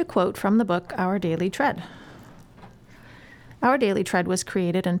 where you read a quote from the book Our Daily Tread. Our Daily Tread was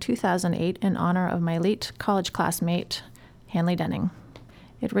created in 2008 in honor of my late college classmate, Hanley Denning.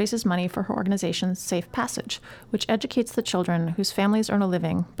 It raises money for her organization, Safe Passage, which educates the children whose families earn a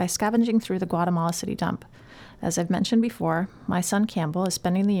living by scavenging through the Guatemala City dump. As I've mentioned before, my son Campbell is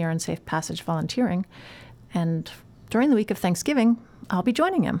spending the year in Safe Passage volunteering, and during the week of Thanksgiving, I'll be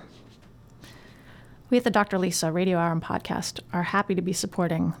joining him. We at the Dr. Lisa Radio Hour and Podcast are happy to be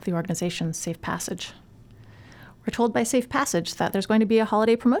supporting the organization Safe Passage. We're told by Safe Passage that there's going to be a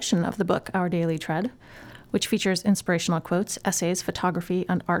holiday promotion of the book, Our Daily Tread, which features inspirational quotes, essays, photography,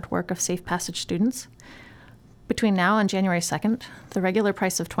 and artwork of Safe Passage students. Between now and January 2nd, the regular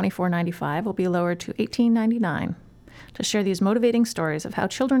price of $24.95 will be lowered to $18.99 to share these motivating stories of how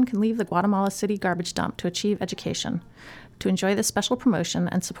children can leave the Guatemala City garbage dump to achieve education. To enjoy this special promotion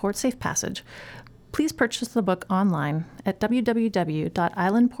and support Safe Passage, please purchase the book online at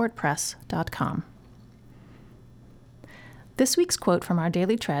www.islandportpress.com. This week's quote from Our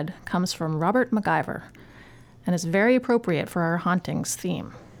Daily Tread comes from Robert MacIver and is very appropriate for our hauntings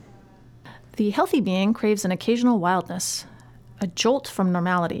theme. The healthy being craves an occasional wildness, a jolt from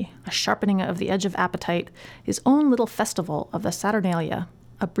normality, a sharpening of the edge of appetite, his own little festival of the Saturnalia,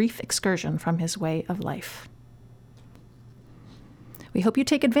 a brief excursion from his way of life. We hope you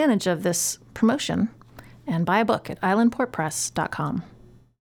take advantage of this promotion and buy a book at islandportpress.com.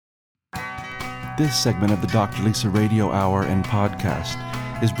 This segment of the Dr. Lisa Radio Hour and Podcast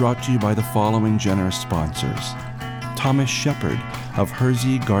is brought to you by the following generous sponsors: Thomas Shepard of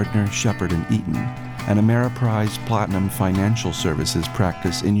Hersey, Gardner, Shepard & Eaton, an Ameriprise Platinum Financial Services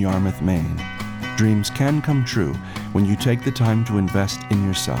practice in Yarmouth, Maine. Dreams can come true when you take the time to invest in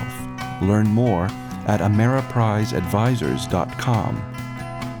yourself. Learn more at ameripriseadvisors.com.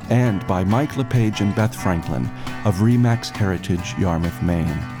 And by Mike LePage and Beth Franklin of Remax Heritage, Yarmouth,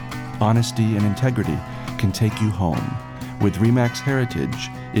 Maine. Honesty and integrity can take you home. With Remax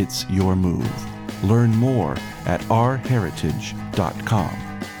Heritage, it's your move. Learn more at ourheritage.com.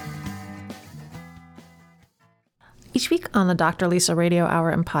 Each week on the Dr. Lisa Radio Hour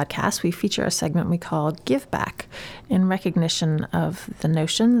and Podcast, we feature a segment we call Give Back, in recognition of the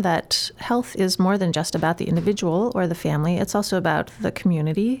notion that health is more than just about the individual or the family. It's also about the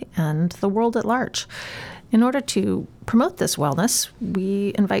community and the world at large. In order to promote this wellness,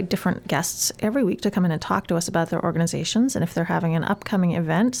 we invite different guests every week to come in and talk to us about their organizations. And if they're having an upcoming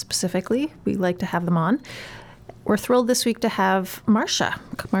event specifically, we like to have them on. We're thrilled this week to have Marcia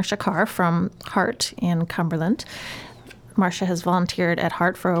Carr from Heart in Cumberland. Marcia has volunteered at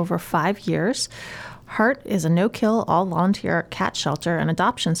Heart for over 5 years. Heart is a no-kill, all-volunteer cat shelter and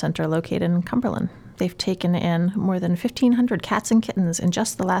adoption center located in Cumberland. They've taken in more than 1,500 cats and kittens in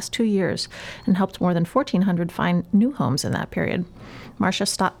just the last 2 years and helped more than 1,400 find new homes in that period. Marcia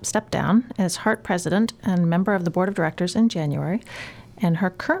stepped down as Heart president and member of the board of directors in January, and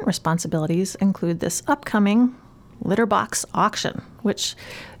her current responsibilities include this upcoming litter box auction, which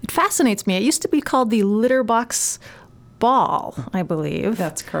it fascinates me. It used to be called the Litter Box Ball, I believe.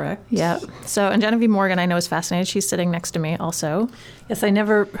 That's correct. Yeah. So, and Genevieve Morgan, I know, is fascinated. She's sitting next to me also. Yes, I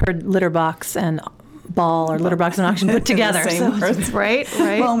never heard litter box and ball or litter box and auction put together. Right.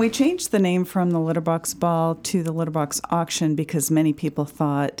 Well, we changed the name from the litter box ball to the litter box auction because many people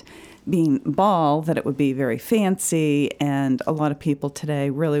thought, being ball, that it would be very fancy, and a lot of people today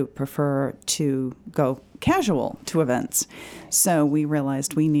really prefer to go casual to events. So we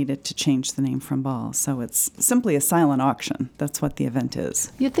realized we needed to change the name from ball. So it's simply a silent auction. That's what the event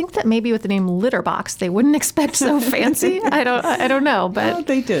is. You'd think that maybe with the name Litter Box, they wouldn't expect so fancy. I don't know, but well,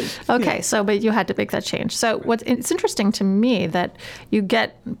 they did. Okay, yeah. So but you had to make that change. So it's interesting to me that you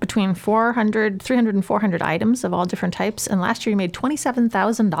get between 300 and 400 items of all different types, and last year you made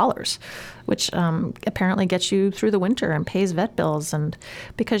 $27,000, which apparently gets you through the winter and pays vet bills. And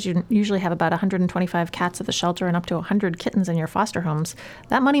because you usually have about 125 cats at the shelter and up to 100 kittens in your foster homes,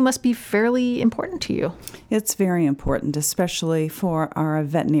 that money must be fairly important to you. It's very important, especially for our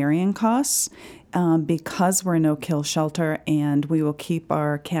veterinarian costs, because we're a no-kill shelter and we will keep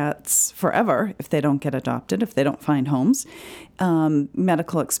our cats forever if they don't get adopted, if they don't find homes.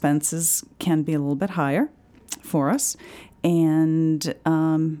 Medical expenses can be a little bit higher for us. And,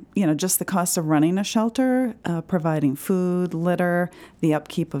 just the cost of running a shelter, providing food, litter, the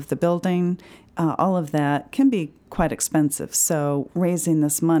upkeep of the building, all of that can be quite expensive. So raising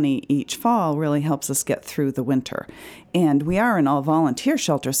this money each fall really helps us get through the winter. And we are an all-volunteer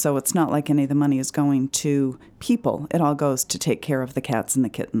shelter, so it's not like any of the money is going to people. It all goes to take care of the cats and the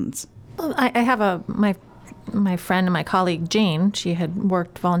kittens. Well, I have my friend and my colleague, Jane. She had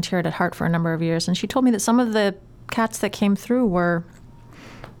volunteered at Heart for a number of years, and she told me that some of the cats that came through were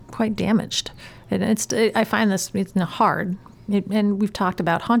quite damaged. And I find this hard. And we've talked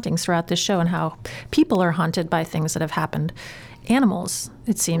about hauntings throughout this show and how people are haunted by things that have happened. animals,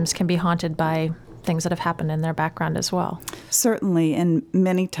 it seems, can be haunted by things that have happened in their background as well. Certainly, and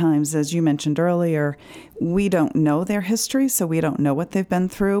many times, as you mentioned earlier, we don't know their history, so we don't know what they've been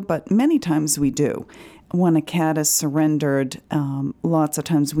through, but many times we do. When a cat is surrendered, lots of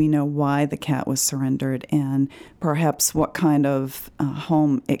times we know why the cat was surrendered and perhaps what kind of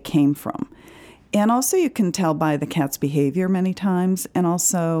home it came from. And also you can tell by the cat's behavior many times, and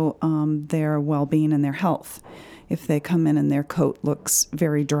also their well-being and their health. If they come in and their coat looks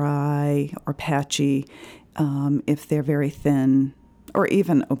very dry or patchy, if they're very thin, or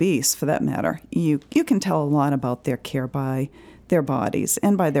even obese for that matter, you can tell a lot about their care by their bodies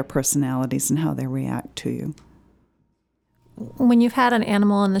and by their personalities and how they react to you. When you've had an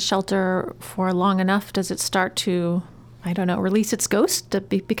animal in the shelter for long enough, does it start to, release its ghost to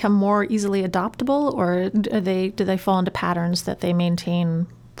become more easily adoptable, or do they fall into patterns that they maintain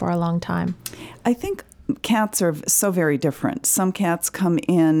for a long time? I think cats are so very different. Some cats come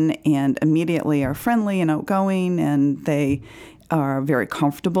in and immediately are friendly and outgoing, and they are very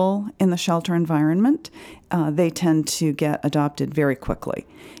comfortable in the shelter environment. They tend to get adopted very quickly.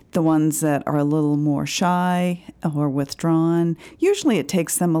 The ones that are a little more shy or withdrawn, usually it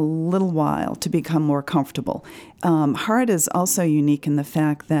takes them a little while to become more comfortable. Heart is also unique in the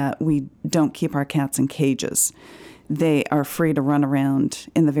fact that we don't keep our cats in cages. They are free to run around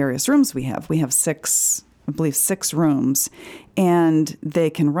in the various rooms we have. We have six rooms, and they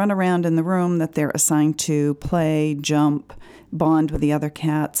can run around in the room that they're assigned to, play, jump, bond with the other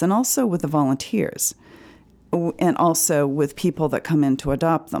cats, and also with the volunteers, and also with people that come in to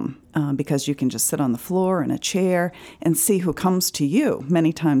adopt them, because you can just sit on the floor in a chair and see who comes to you.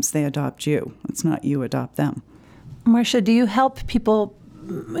 Many times they adopt you. It's not you adopt them. Marcia, do you help people?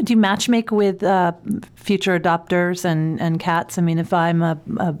 Do you matchmake with future adopters and cats? I mean, if I'm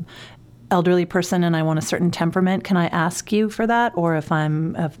a elderly person and I want a certain temperament, can I ask you for that? Or if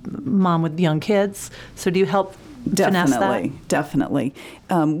I'm a mom with young kids, so do you help finesse that? Definitely.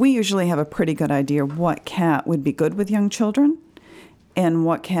 We usually have a pretty good idea what cat would be good with young children and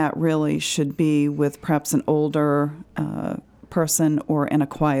what cat really should be with perhaps an older person or in a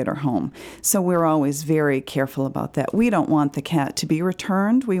quieter home. So we're always very careful about that. We don't want the cat to be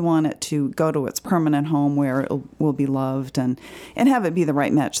returned. We want it to go to its permanent home where it will be loved and have it be the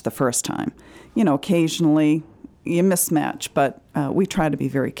right match the first time. Occasionally you mismatch, but we try to be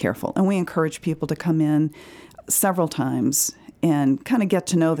very careful. And we encourage people to come in several times and kind of get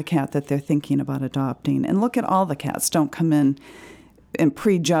to know the cat that they're thinking about adopting and look at all the cats. Don't come in and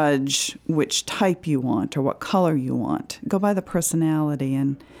prejudge which type you want or what color you want. Go by the personality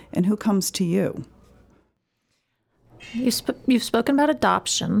and who comes to you. You've spoken about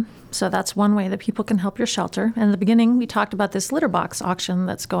adoption, so that's one way that people can help your shelter. And in the beginning, we talked about this litter box auction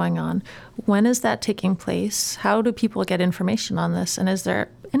that's going on. When is that taking place? How do people get information on this? And is there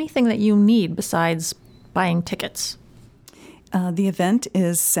anything that you need besides buying tickets? The event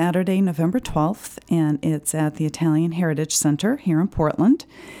is Saturday, November 12th, and it's at the Italian Heritage Center here in Portland.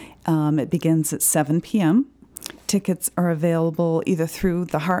 It begins at 7 p.m. Tickets are available either through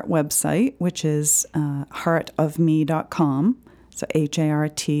the Heart website, which is heartofme.com, so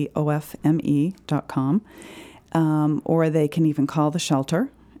HARTOFME.com, or they can even call the shelter,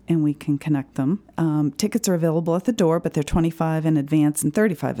 and we can connect them. Tickets are available at the door, but they're $25 in advance and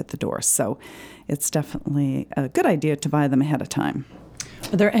 $35 at the door. So it's definitely a good idea to buy them ahead of time.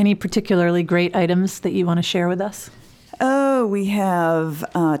 Are there any particularly great items that you want to share with us? Oh, we have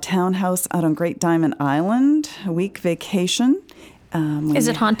a townhouse out on Great Diamond Island, a week vacation. Is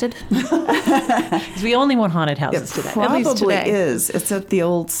it haunted? We only want haunted houses today. Probably is. It's at the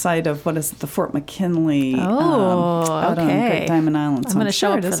old site of, the Fort McKinley out on Great Diamond Island. So I'm going to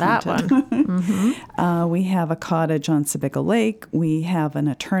show up for that one. Mm-hmm. We have a cottage on Sebago Lake. We have an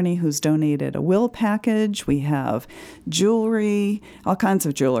attorney who's donated a will package. We have jewelry, all kinds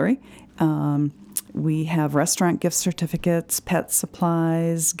of jewelry. We have restaurant gift certificates, pet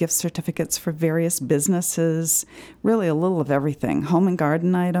supplies, gift certificates for various businesses, really a little of everything, home and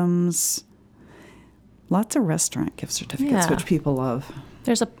garden items, lots of restaurant gift certificates, which people love.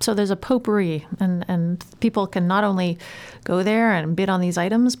 There's a potpourri, and people can not only go there and bid on these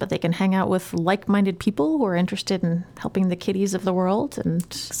items, but they can hang out with like-minded people who are interested in helping the kitties of the world and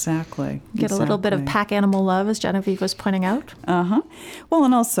get a little bit of pack animal love, as Genevieve was pointing out. Well,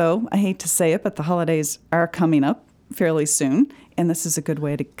 and also, I hate to say it, but the holidays are coming up fairly soon, and this is a good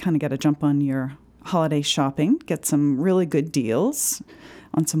way to kind of get a jump on your holiday shopping, get some really good deals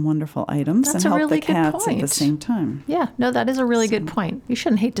on some wonderful items That's and a help really the good cats at the point. same time. Yeah, no, that is a really good point. You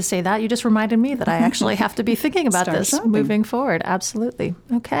shouldn't hate to say that. You just reminded me that I actually have to be thinking about Start this shopping. moving forward. Absolutely.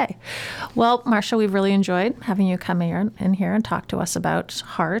 Okay. Well, Marcia, we've really enjoyed having you come in here and talk to us about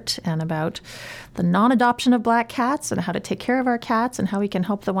heart and about the non-adoption of black cats and how to take care of our cats and how we can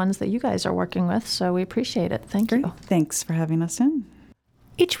help the ones that you guys are working with. So we appreciate it. Thank you. Thanks for having us in.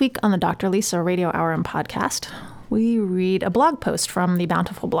 Each week on the Dr. Lisa Radio Hour and podcast, we read a blog post from the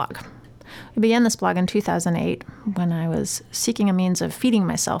Bountiful blog. We began this blog in 2008 when I was seeking a means of feeding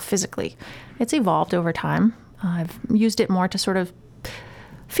myself physically. It's evolved over time. I've used it more to sort of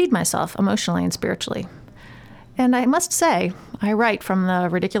feed myself emotionally and spiritually. And I must say, I write from the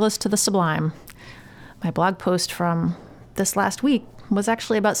ridiculous to the sublime. My blog post from this last week was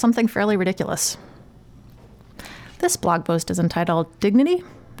actually about something fairly ridiculous. This blog post is entitled Dignity?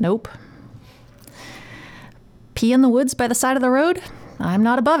 Nope. Pee in the woods by the side of the road? I'm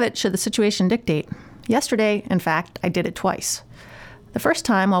not above it, should the situation dictate. Yesterday, in fact, I did it twice. The first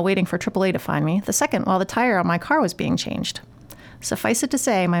time while waiting for AAA to find me, the second while the tire on my car was being changed. Suffice it to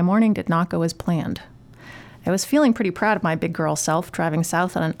say, my morning did not go as planned. I was feeling pretty proud of my big girl self driving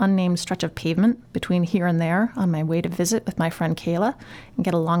south on an unnamed stretch of pavement between here and there on my way to visit with my friend Kayla and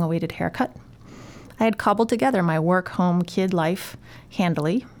get a long-awaited haircut. I had cobbled together my work, home, kid life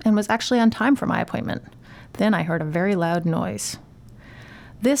handily and was actually on time for my appointment. Then I heard a very loud noise.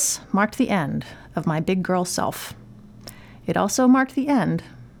 This marked the end of my big girl self. It also marked the end,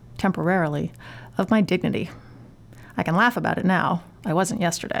 temporarily, of my dignity. I can laugh about it now. I wasn't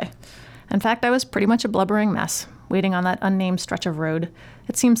yesterday. In fact, I was pretty much a blubbering mess, waiting on that unnamed stretch of road.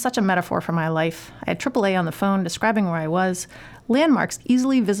 It seemed such a metaphor for my life. I had AAA on the phone describing where I was, landmarks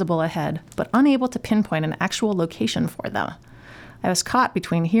easily visible ahead, but unable to pinpoint an actual location for them. I was caught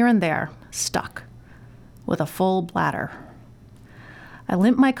between here and there, stuck, with a full bladder. I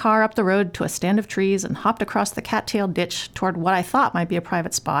limped my car up the road to a stand of trees and hopped across the cattailed ditch toward what I thought might be a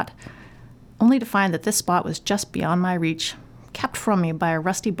private spot, only to find that this spot was just beyond my reach, kept from me by a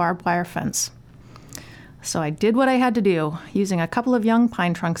rusty barbed wire fence. So I did what I had to do, using a couple of young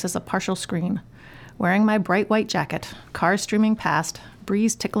pine trunks as a partial screen, wearing my bright white jacket, cars streaming past,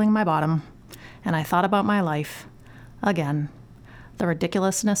 breeze tickling my bottom, and I thought about my life. Again, the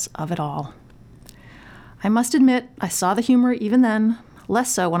ridiculousness of it all. I must admit, I saw the humor even then,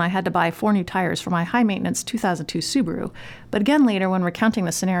 less so when I had to buy 4 new tires for my high-maintenance 2002 Subaru, but again later when recounting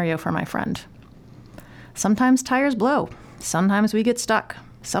the scenario for my friend. Sometimes tires blow. Sometimes we get stuck.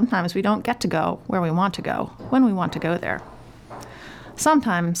 Sometimes we don't get to go where we want to go, when we want to go there.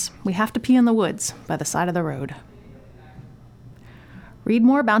 Sometimes we have to pee in the woods by the side of the road. Read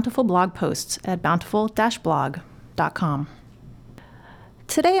more Bountiful blog posts at bountiful-blog.com.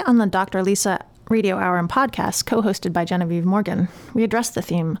 Today on the Dr. Lisa Radio Hour and podcast, co-hosted by Genevieve Morgan, we address the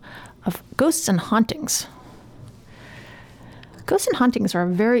theme of ghosts and hauntings. Ghosts and hauntings are a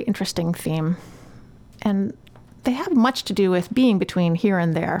very interesting theme, and they have much to do with being between here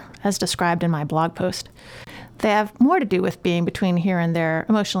and there, as described in my blog post. They have more to do with being between here and there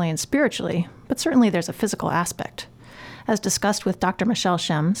emotionally and spiritually, but certainly there's a physical aspect. As discussed with Dr. Michelle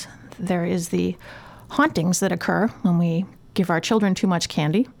Shems, there is the hauntings that occur when we give our children too much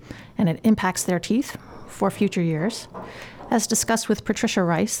candy, and it impacts their teeth for future years. As discussed with Patricia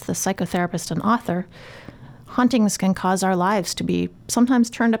Rice, the psychotherapist and author, hauntings can cause our lives to be sometimes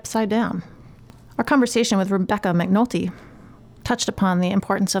turned upside down. Our conversation with Rebecca McNulty touched upon the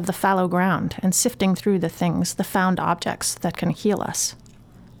importance of the fallow ground and sifting through the things, the found objects that can heal us.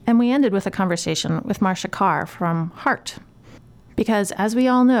 And we ended with a conversation with Marcia Carr from Heart, because as we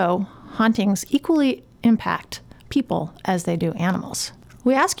all know, hauntings equally impact people as they do animals.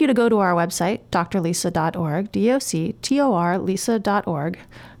 We ask you to go to our website, drlisa.org, D-O-C-T-O-R, lisa.org,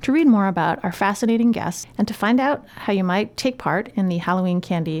 to read more about our fascinating guests and to find out how you might take part in the Halloween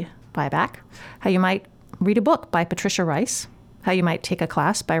candy buyback, how you might read a book by Patricia Rice, how you might take a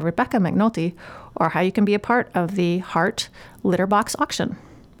class by Rebecca McNulty, or how you can be a part of the Heart litter box auction,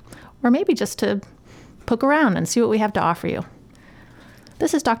 or maybe just to poke around and see what we have to offer you.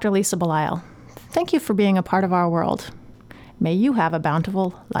 This is Dr. Lisa Belisle. Thank you for being a part of our world. May you have a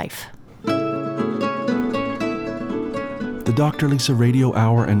bountiful life. The Dr. Lisa Radio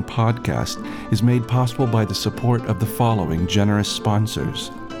Hour and podcast is made possible by the support of the following generous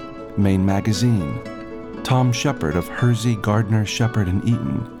sponsors: Maine Magazine, Tom Shepard of Hersey, Gardner, Shepard &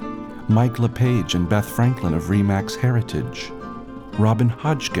 Eaton, Mike LePage and Beth Franklin of Remax Heritage, Robin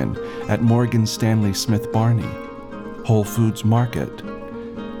Hodgkin at Morgan Stanley Smith Barney, Whole Foods Market,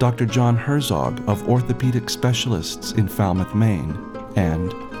 Dr. John Herzog of Orthopedic Specialists in Falmouth, Maine,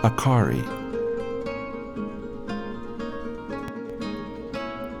 and Akari.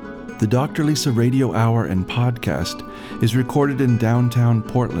 The Dr. Lisa Radio Hour and Podcast is recorded in downtown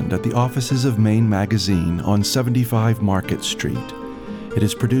Portland at the offices of Maine Magazine on 75 Market Street. It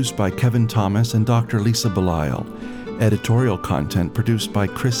is produced by Kevin Thomas and Dr. Lisa Belisle. Editorial content produced by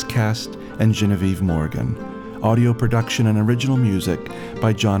Chris Cast and Genevieve Morgan. Audio production and original music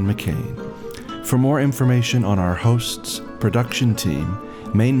by John McCain. For more information on our hosts, production team,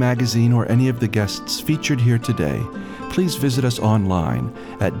 Maine Magazine, or any of the guests featured here today, please visit us online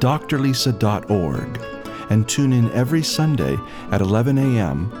at drlisa.org and tune in every Sunday at 11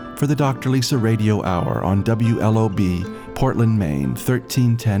 a.m. for the Dr. Lisa Radio Hour on WLOB, Portland, Maine,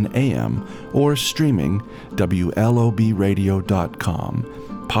 1310 a.m. or streaming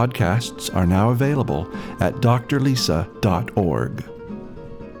WLOBradio.com. Podcasts are now available at drlisa.org.